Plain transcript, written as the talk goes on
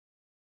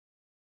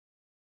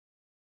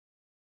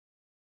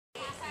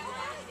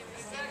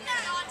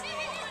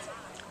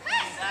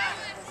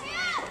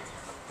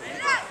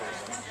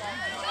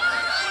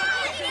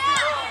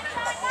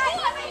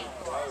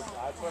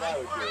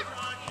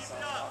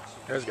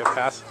There's a good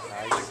pass.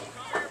 Nice.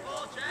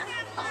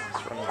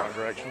 It's running the wrong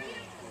direction.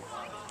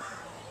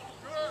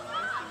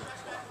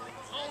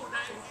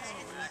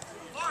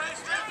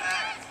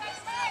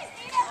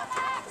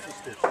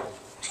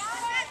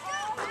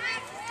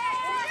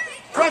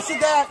 Pressure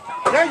that.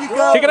 There you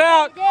go. Kick it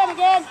out.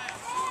 Again.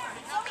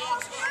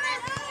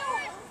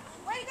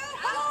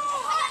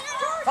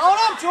 Foul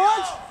up,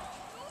 George.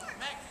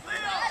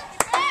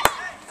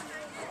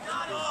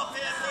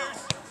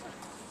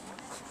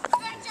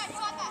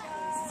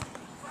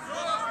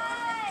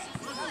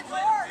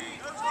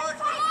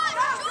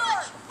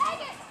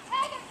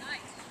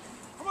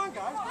 Come on,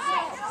 guys.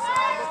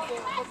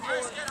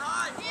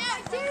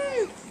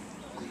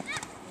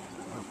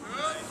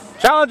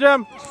 Challenge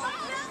him.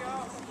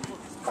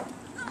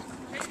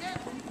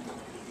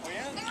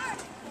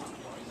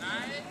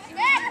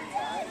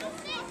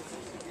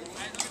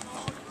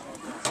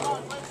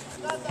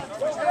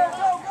 Look at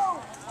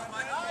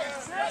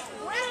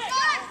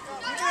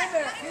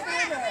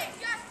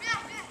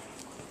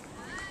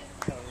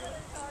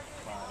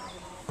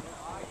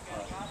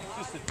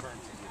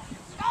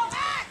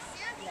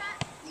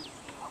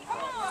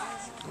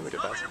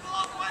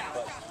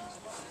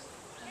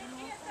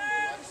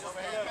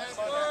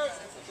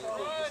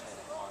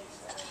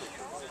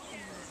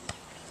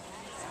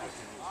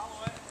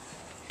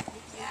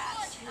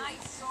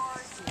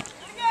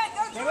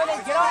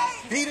that. Get up.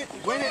 Beat it.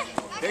 Win it.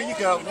 There you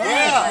go.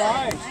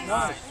 Yeah.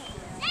 Nice.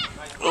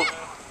 Oh.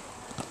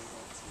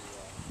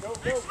 Go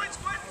for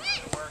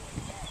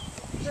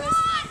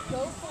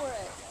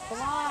it.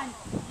 Come on.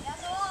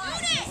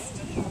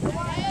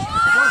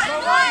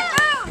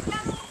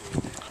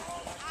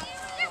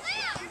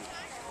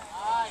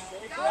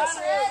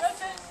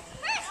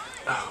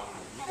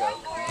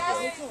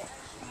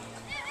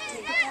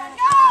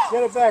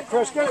 Get it back,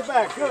 Chris. Get it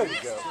back. Good. There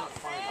you go.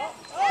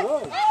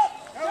 Good.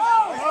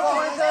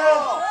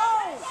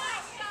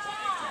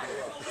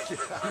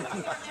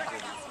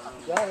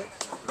 Got it.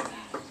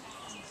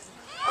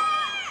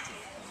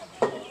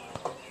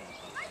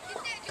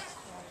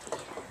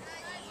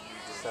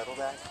 Settle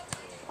that.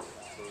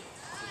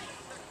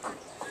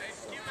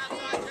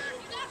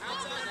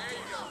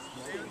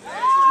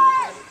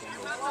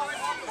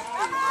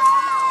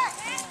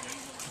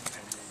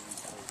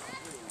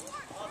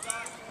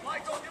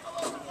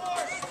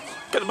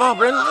 Get the ball,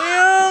 Brendan.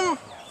 Liam.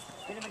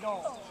 Get in the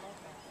goal.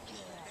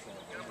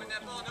 Gotta win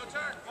that ball. No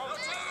turn. No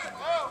turn.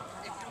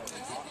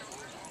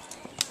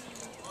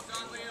 Well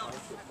done, Liam.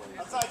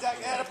 Outside Zach.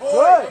 Attaboy.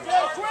 Good.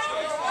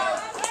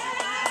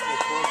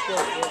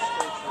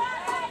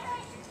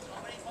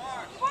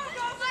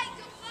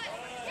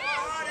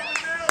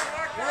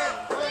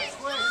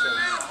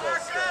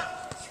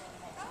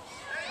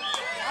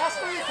 Ask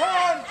for your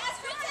turn.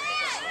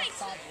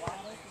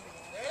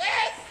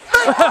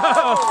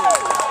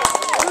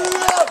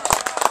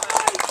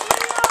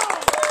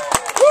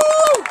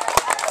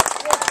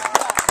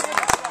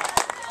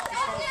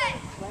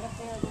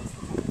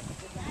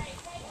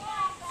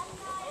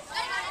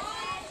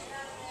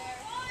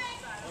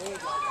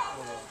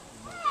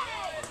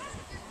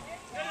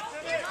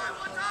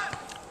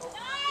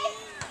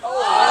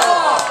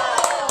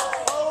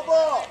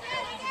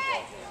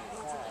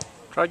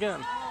 Try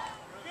again.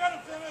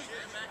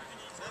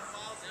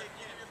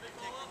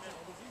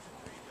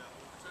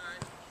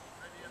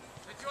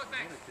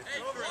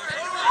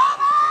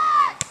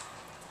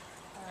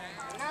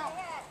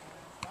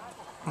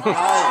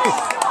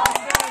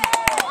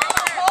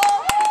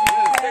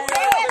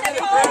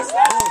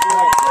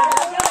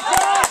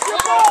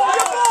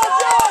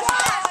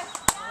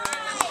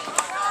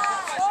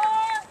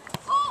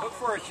 Look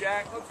for it,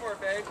 Jack. Look for it,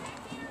 babe.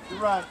 You're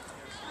right.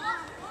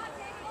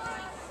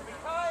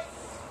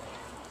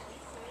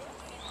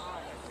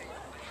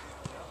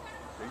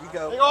 There you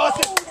go. Hey,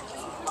 Austin.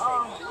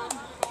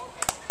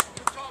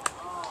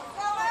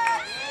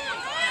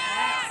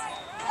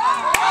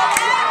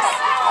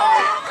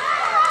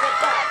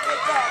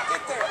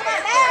 Get there.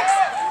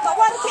 But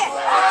one kick.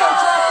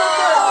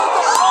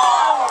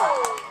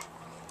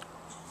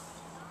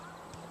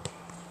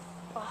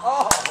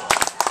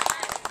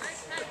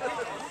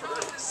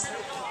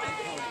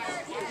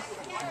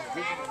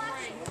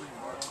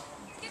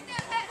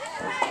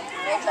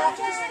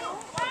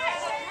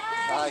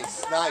 Nice,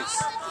 nice.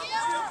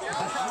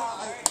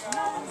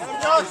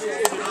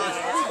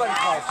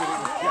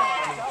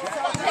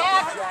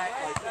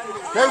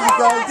 There you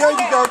go, there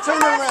you go. Turn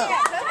it around.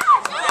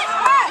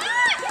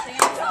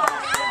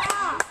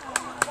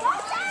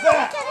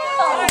 Zach.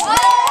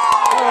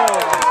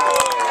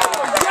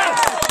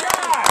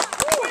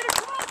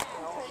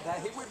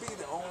 He would be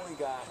the only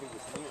guy who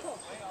was here.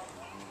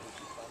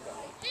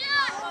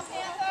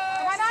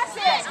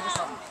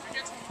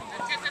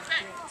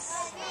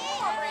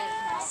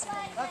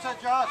 That's it,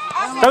 Josh.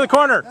 Go to the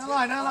corner. That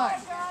line, that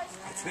line.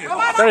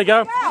 There you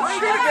go.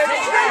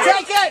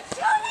 Take it!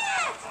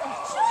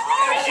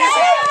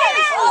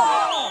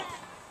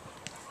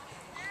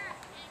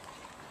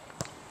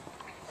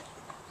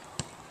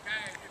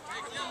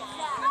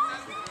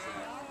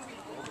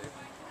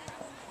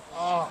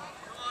 Oh.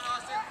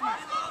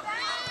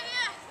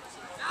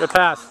 Good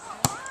pass.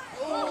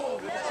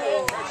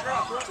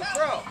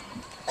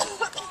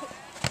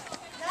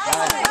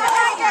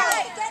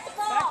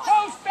 Back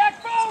post! Go,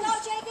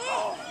 JD!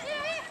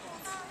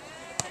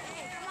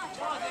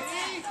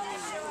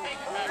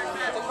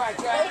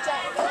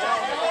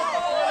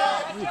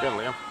 Where you been,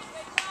 Liam?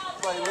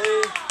 Play,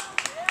 Lee.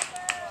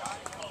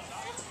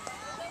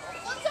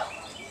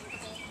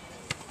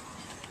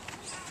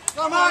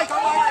 Come on,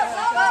 come on!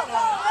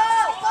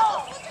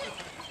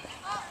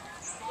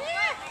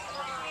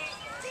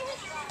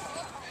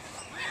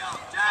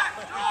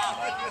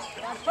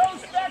 Back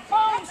post, back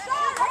post!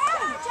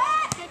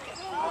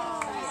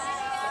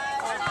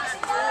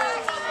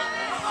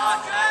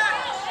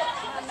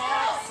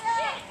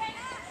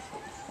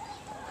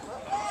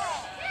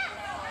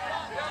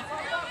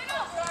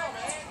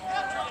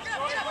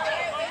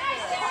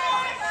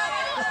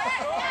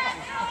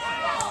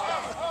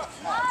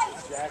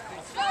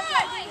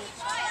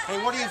 Hey,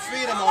 what do you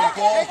feed him on,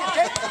 Paul?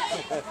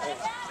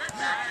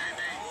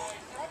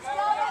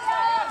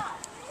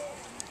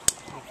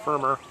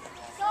 Firmer.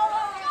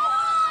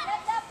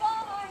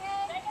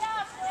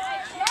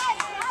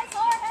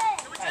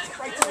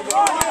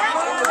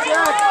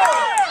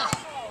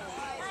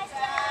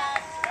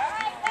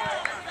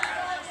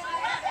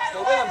 Stay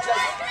with him,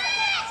 Jack.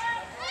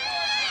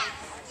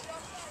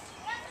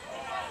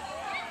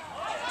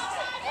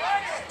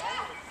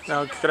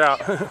 No, kick it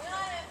out.